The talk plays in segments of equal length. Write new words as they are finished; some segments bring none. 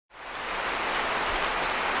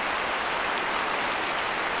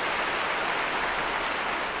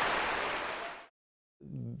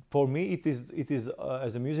For me, it is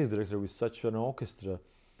as a music director with such an orchestra,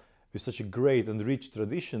 with such a great and rich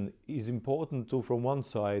tradition, is important to, from one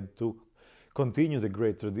side, to continue the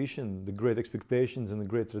great tradition, the great expectations and the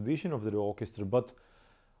great tradition of the orchestra, but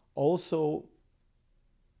also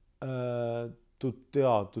to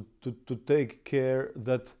take care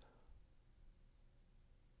that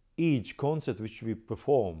each concert which we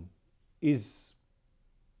perform is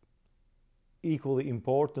equally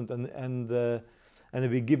important, and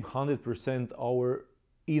we give 100% our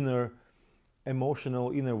inner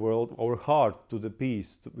emotional inner world, our heart to the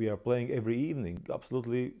piece we are playing every evening.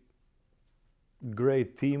 Absolutely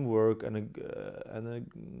great teamwork, and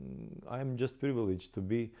I'm just privileged to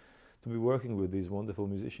be working with these wonderful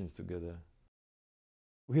musicians together.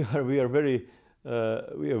 We are very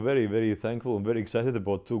very thankful and very excited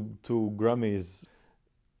about two Grammys.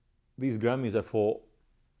 These Grammys are for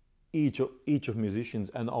each of musicians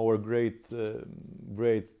and our great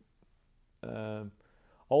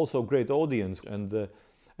also great audience, and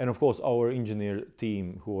of course our engineer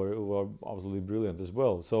team who are absolutely brilliant as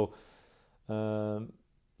well. So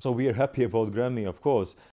we are happy about Grammy, of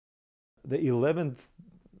course. The 11th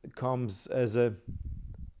comes as a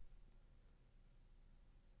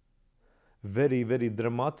very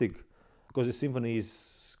dramatic, because the symphony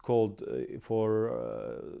is called for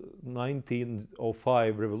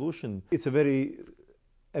 1905 revolution. It's a very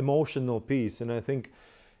emotional piece, and I think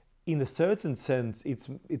in a certain sense it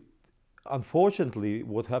unfortunately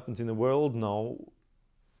what happens in the world now,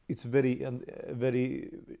 it's very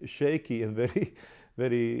shaky and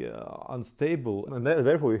very unstable, and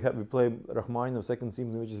therefore we play Rachmaninoff's Second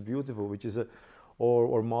Symphony, which is beautiful, which is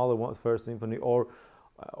or Mahler's First Symphony, or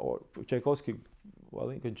Tchaikovsky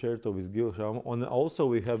Violin Concerto with Gil Sharma. And also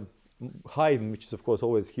we have Haydn, which is of course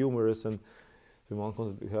always humorous, and in one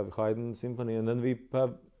concert we have Haydn Symphony, and then we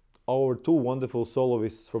have our two wonderful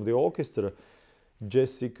soloists from the orchestra,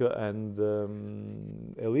 Jessica and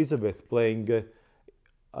Elizabeth, playing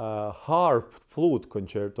harp flute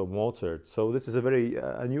concerto Mozart. So this is a very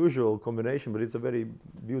unusual combination, but it's a very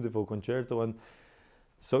beautiful concerto, and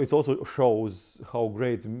so it also shows how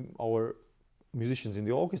great our musicians in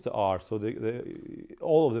the orchestra are. So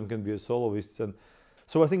all of them can be soloists, and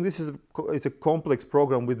so I think it's a complex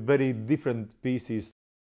program with very different pieces.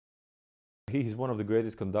 He is one of the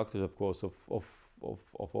greatest conductors, of course, of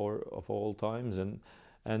all times,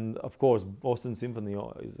 and of course Boston Symphony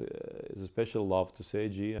is a special love to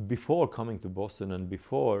Seiji. Before coming to Boston, and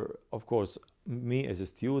before, of course, me as a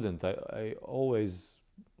student, I always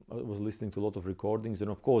was listening to a lot of recordings, and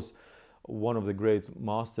of course one of the great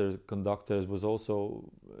master conductors was also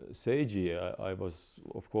Seiji. I was,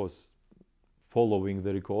 of course, following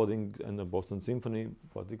the recording and the Boston Symphony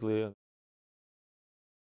particularly.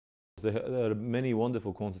 There are many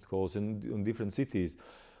wonderful concert halls in different cities,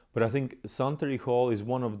 but I think SUNTORY Hall is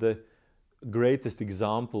one of the greatest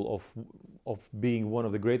example of being one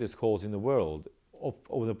of the greatest halls in the world,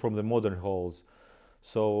 from the modern halls.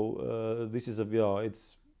 So this is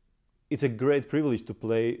it's a great privilege to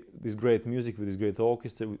play this great music with this great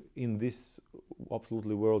orchestra in this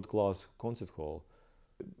absolutely world-class concert hall.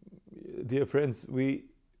 Dear friends, we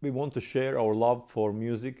want to share our love for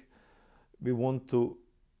music. We want to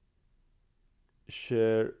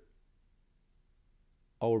share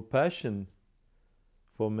our passion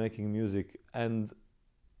for making music, and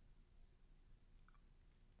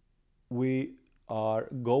we are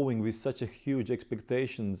going with such a huge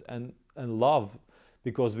expectations and love,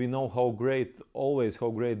 because we know how great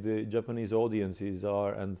the Japanese audiences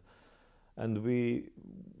are, and we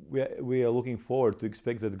are looking forward to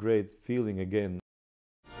expect that great feeling again.